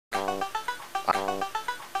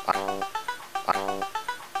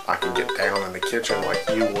can get down in the kitchen like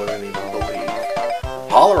you wouldn't even believe.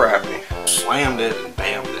 Holler at me. Slammed it and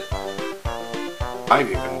bammed it. I've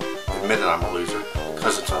even admitted I'm a loser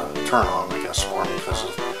because it's a turn on, I guess, for me because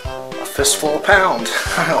of a fistful of pound.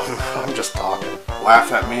 I don't know, I'm just talking.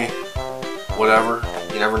 Laugh at me, whatever.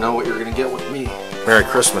 You never know what you're gonna get with me. Merry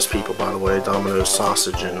Christmas, people, by the way. Domino's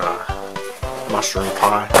sausage and mushroom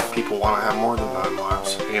pie. People want to have more than 9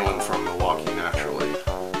 lives. Hailing from Milwaukee, naturally.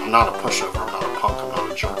 I'm not a pushover, I'm not a punk, I'm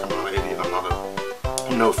not a jerk, I'm not an idiot,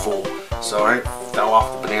 I'm no fool. So I fell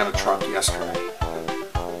off the banana truck yesterday.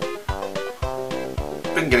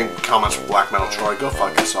 Been getting comments from Black Metal Troy. Go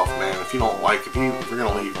fuck yourself, man. If you don't like, if you're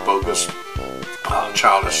gonna leave bogus,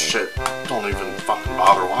 childish shit, don't even fucking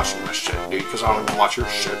bother watching this shit, dude, because I don't even watch your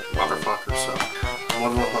shit, motherfucker. So I'm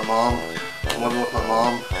living with my mom. I'm living with my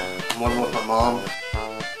mom. I'm living with my mom.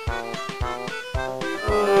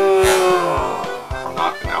 I'm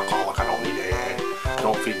not an alcoholic. I don't need AA.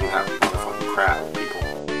 Don't feed me that motherfucking crap, people.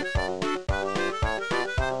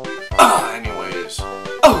 Anyways.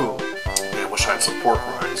 Oh! Man, I wish I had some pork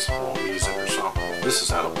rinds or music or something. This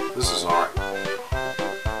is edible. This is alright.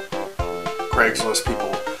 Craigslist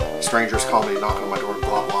people. Strangers call me, knocking on my door,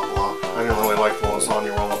 blah, blah, blah. I didn't really like the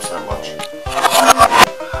lasagna roll-ups that much.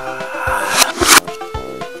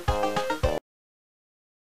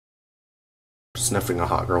 Sniffing a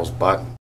hot girl's butt.